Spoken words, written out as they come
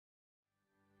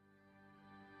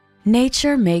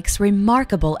Nature makes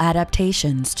remarkable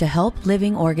adaptations to help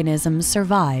living organisms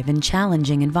survive in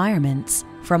challenging environments.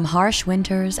 From harsh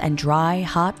winters and dry,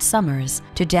 hot summers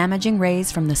to damaging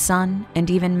rays from the sun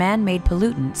and even man-made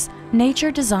pollutants,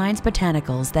 nature designs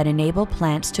botanicals that enable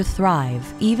plants to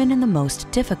thrive even in the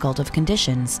most difficult of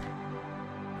conditions.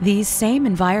 These same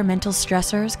environmental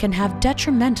stressors can have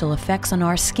detrimental effects on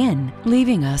our skin,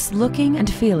 leaving us looking and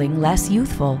feeling less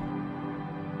youthful.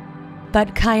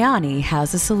 But Kyani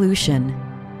has a solution.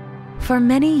 For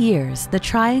many years, the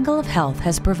Triangle of Health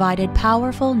has provided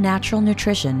powerful natural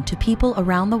nutrition to people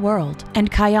around the world,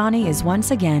 and Kyani is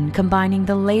once again combining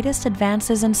the latest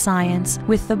advances in science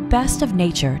with the best of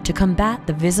nature to combat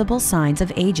the visible signs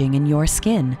of aging in your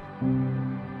skin.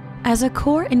 As a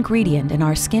core ingredient in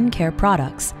our skincare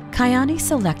products, Kyani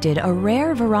selected a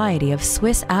rare variety of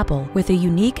Swiss apple with a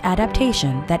unique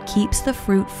adaptation that keeps the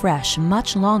fruit fresh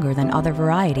much longer than other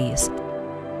varieties.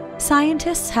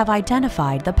 Scientists have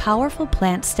identified the powerful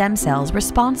plant stem cells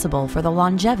responsible for the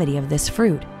longevity of this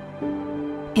fruit.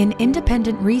 In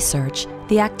independent research,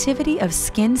 the activity of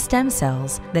skin stem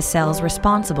cells, the cells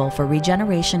responsible for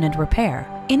regeneration and repair,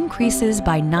 increases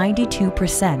by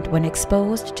 92% when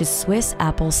exposed to Swiss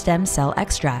apple stem cell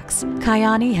extracts.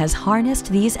 Kyani has harnessed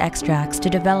these extracts to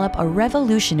develop a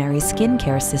revolutionary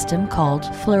skincare system called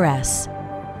Fleuresse.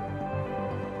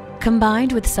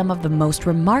 Combined with some of the most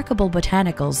remarkable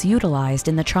botanicals utilized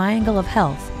in the Triangle of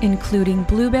Health, including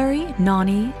blueberry,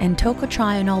 noni, and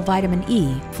tocotrienol vitamin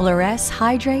E, Fleuresse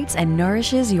hydrates and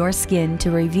nourishes your skin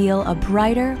to reveal a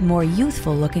brighter, more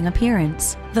youthful-looking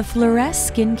appearance. The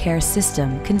Fleuresse skincare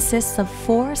system consists of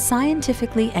 4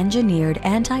 scientifically engineered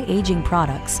anti-aging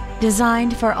products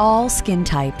designed for all skin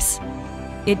types.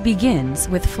 It begins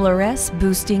with Fleuresse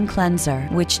Boosting Cleanser,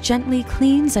 which gently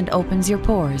cleans and opens your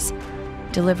pores,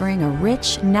 delivering a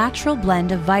rich, natural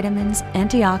blend of vitamins,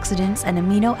 antioxidants, and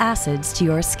amino acids to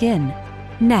your skin.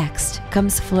 Next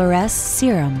comes Fleuresse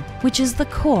Serum, which is the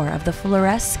core of the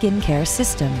Fleuresse skincare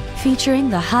system. Featuring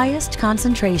the highest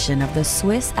concentration of the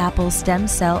Swiss apple stem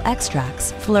cell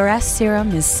extracts, Fleuresse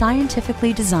Serum is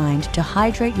scientifically designed to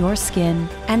hydrate your skin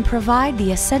and provide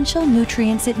the essential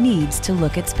nutrients it needs to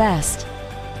look its best.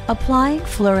 Applying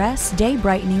Fleuresse Day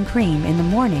Brightening Cream in the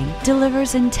morning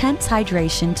delivers intense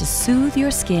hydration to soothe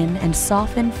your skin and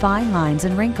soften fine lines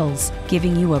and wrinkles,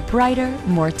 giving you a brighter,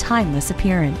 more timeless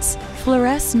appearance.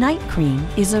 Fleuresse Night Cream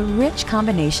is a rich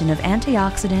combination of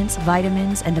antioxidants,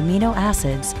 vitamins, and amino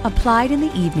acids applied in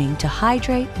the evening to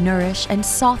hydrate, nourish, and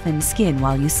soften skin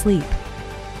while you sleep.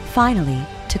 Finally,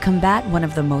 to combat one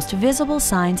of the most visible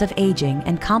signs of aging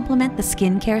and complement the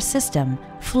skincare system,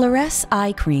 Fleuresse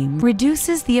Eye Cream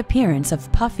reduces the appearance of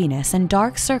puffiness and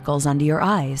dark circles under your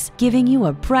eyes, giving you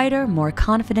a brighter, more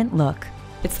confident look.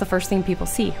 It's the first thing people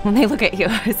see when they look at you,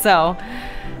 so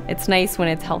it's nice when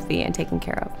it's healthy and taken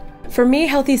care of. For me,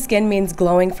 healthy skin means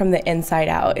glowing from the inside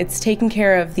out. It's taking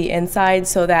care of the inside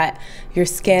so that your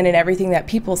skin and everything that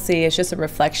people see is just a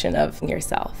reflection of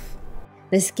yourself.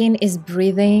 The skin is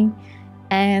breathing,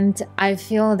 and I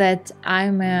feel that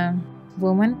I'm a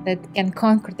woman that can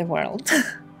conquer the world.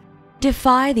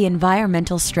 Defy the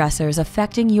environmental stressors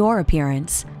affecting your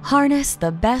appearance. Harness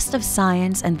the best of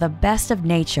science and the best of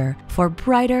nature for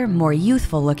brighter, more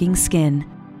youthful-looking skin.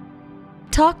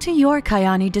 Talk to your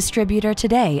Kyani distributor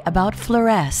today about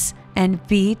Fleuresse and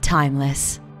be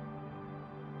timeless.